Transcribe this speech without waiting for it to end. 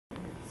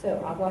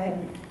So I'll go ahead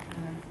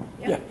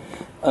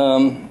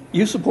and,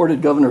 You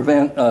supported Governor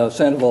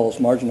Sandoval's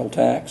marginal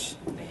tax,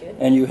 I did.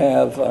 and you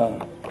have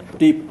a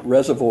deep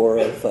reservoir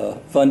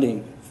of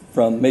funding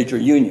from major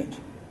unions.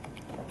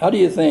 How do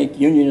you think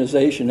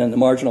unionization and the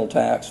marginal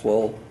tax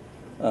will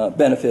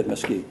benefit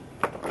Mesquite?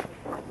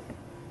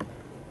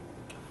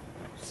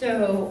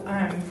 So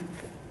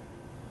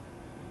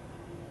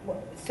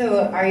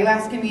are you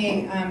asking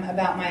me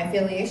about my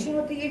affiliation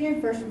with the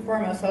union? First and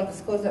foremost, I'll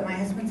disclose that my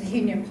husband's a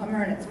union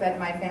plumber, and it's fed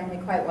my family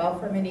quite well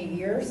for many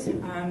years.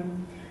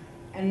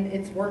 And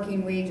it's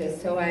working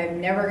wages, so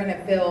I'm never going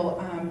to feel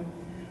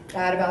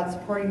bad about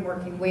supporting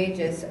working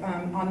wages.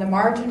 On the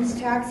margins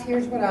tax,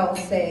 here's what I'll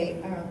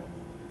say.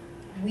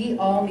 We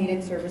all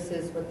needed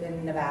services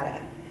within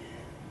Nevada.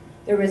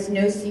 There was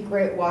no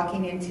secret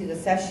walking into the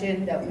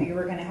session that we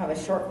were going to have a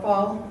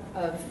shortfall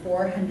of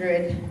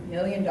 $400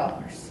 million.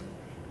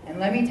 And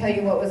let me tell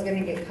you what was going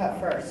to get cut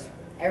first.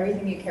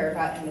 Everything you care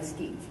about in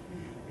Mesquite.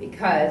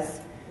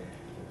 Because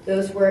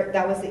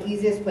that was the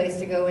easiest place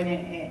to go in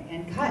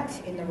and cut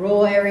in the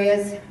rural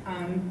areas.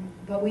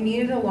 But we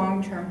needed a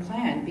long-term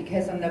plan,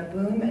 because on the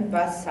boom and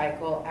bust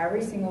cycle,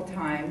 every single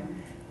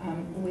time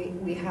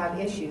we have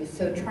issues.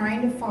 So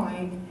trying to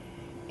find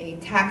a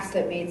tax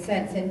that made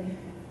sense. And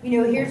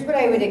here's what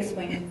I would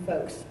explain to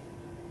folks.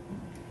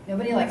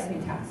 Nobody likes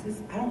new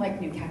taxes. I don't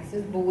like new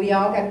taxes, but we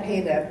all got to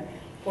pay them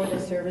for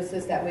the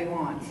services that we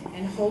want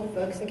and hold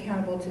folks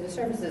accountable to the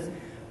services.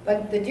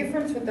 But the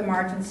difference with the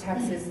margins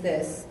tax is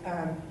this.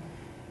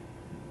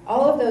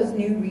 All of those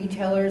new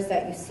retailers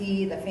that you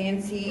see, the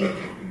fancy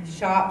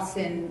shops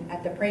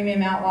at the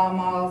premium outlaw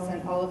malls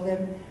and all of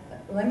them,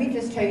 let me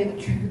just tell you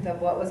the truth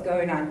of what was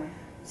going on.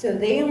 So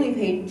they only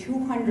paid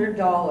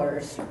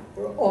 $200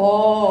 for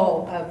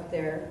all of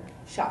their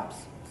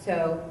shops.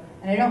 So,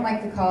 and I don't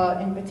like to call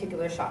out in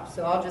particular shops,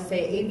 so I'll just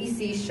say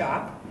ABC's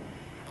shop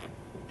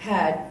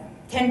had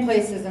 10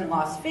 places in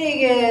Las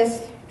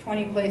Vegas,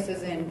 20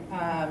 places in,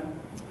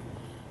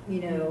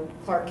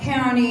 Clark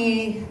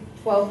County,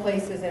 12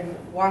 places in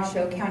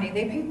Washoe County.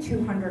 They paid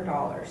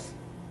 $200.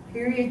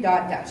 Period,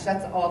 dot, dash.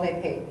 That's all they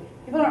paid.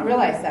 People don't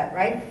realize that,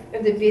 right?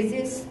 They're the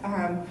busiest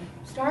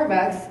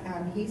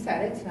Starbucks, he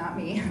said it, not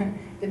me,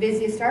 the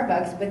busiest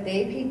Starbucks, but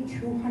they paid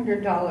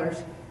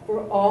 $200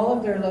 for all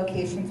of their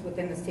locations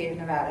within the state of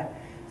Nevada.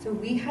 So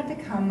we had to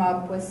come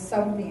up with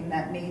something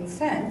that made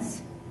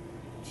sense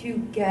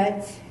to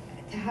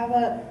have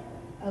a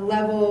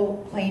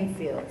level playing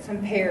field,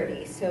 some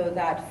parity, so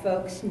that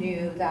folks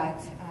knew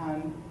that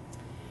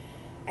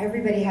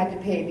everybody had to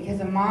pay. Because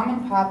a mom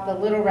and pop, the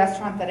little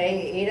restaurant that I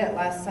ate at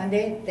last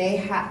Sunday, they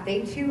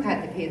too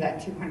had to pay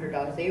that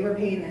 $200. They were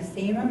paying the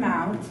same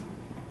amount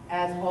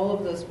as all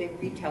of those big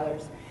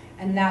retailers.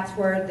 And that's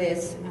where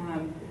this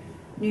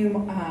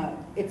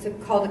it's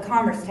called a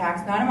commerce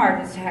tax, not a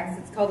margins tax.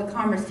 It's called a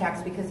commerce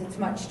tax because it's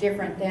much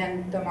different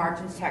than the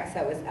margins tax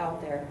that was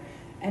out there.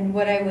 And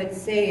what I would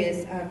say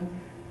is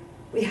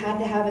we had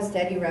to have a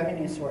steady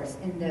revenue source.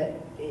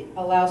 It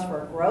allows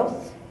for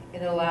growth.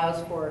 It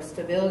allows for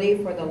stability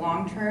for the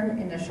long term.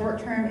 In the short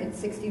term, it's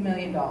 $60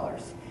 million.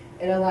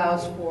 It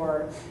allows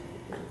for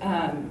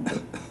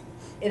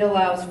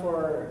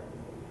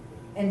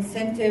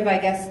incentive, I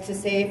guess, to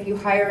say if you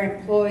hire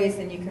employees,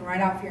 then you can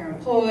write off your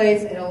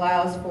employees. It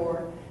allows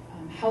for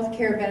health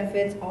care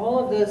benefits, all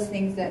of those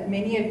things that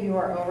many of you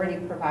are already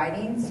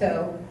providing.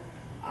 So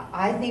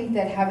I think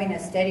that having a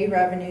steady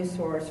revenue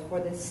source for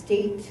the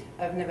state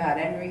of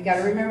Nevada, and we got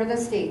to remember the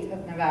state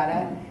of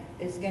Nevada,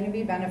 is going to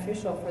be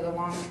beneficial for the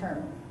long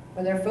term.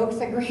 Whether folks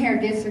agree or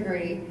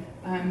disagree,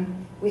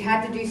 we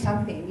had to do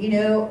something.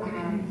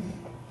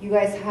 You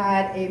guys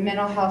had a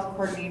mental health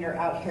coordinator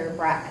out here,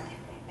 Brad,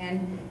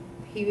 and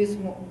he was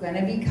going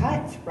to be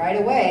cut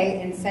right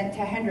away and sent to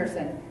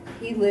Henderson.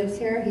 He lives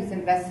here. He's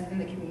invested in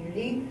the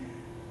community.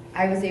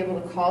 I was able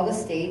to call the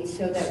state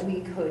so that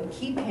we could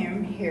keep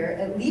him here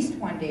at least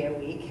one day a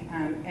week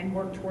and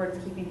work towards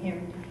keeping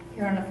him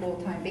here on a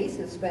full-time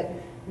basis. But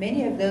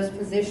many of those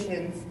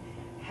positions,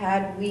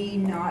 had we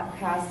not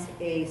passed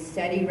a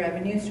steady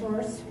revenue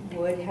source,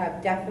 would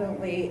have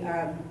definitely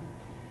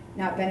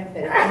not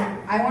benefited.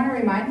 And I want to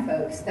remind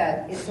folks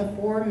that it's a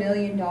 $4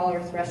 million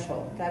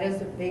threshold. That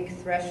is a big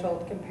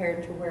threshold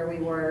compared to where we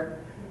were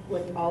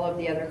with all of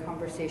the other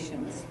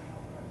conversations.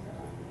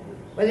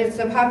 Whether it's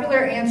a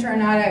popular answer or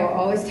not, I will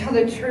always tell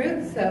the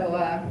truth. So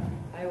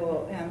I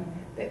will,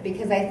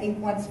 because I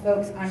think once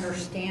folks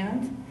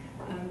understand,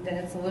 then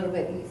it's a little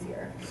bit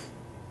easier.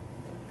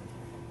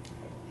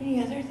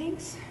 Any other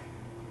things?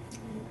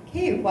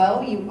 Okay,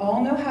 well, you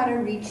all know how to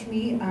reach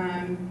me.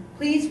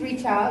 Please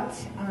reach out.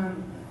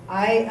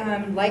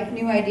 I like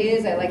new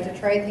ideas. I like to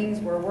try things.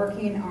 We're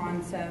working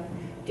on some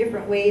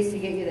different ways to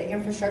get you the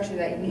infrastructure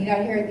that you need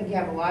out here. I think you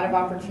have a lot of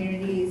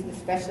opportunities,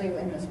 especially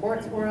in the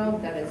sports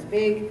world, that is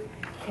big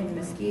in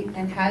Mesquite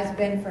and has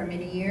been for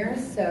many years.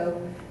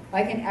 So if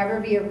I can ever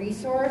be a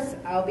resource,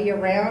 I'll be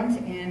around,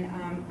 and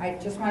I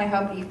just want to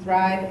help you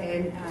thrive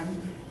and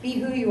be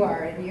who you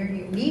are. And you're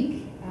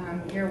unique,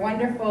 you're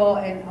wonderful,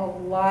 and a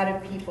lot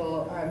of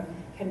people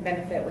can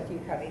benefit with you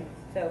coming.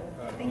 So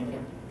thank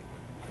you.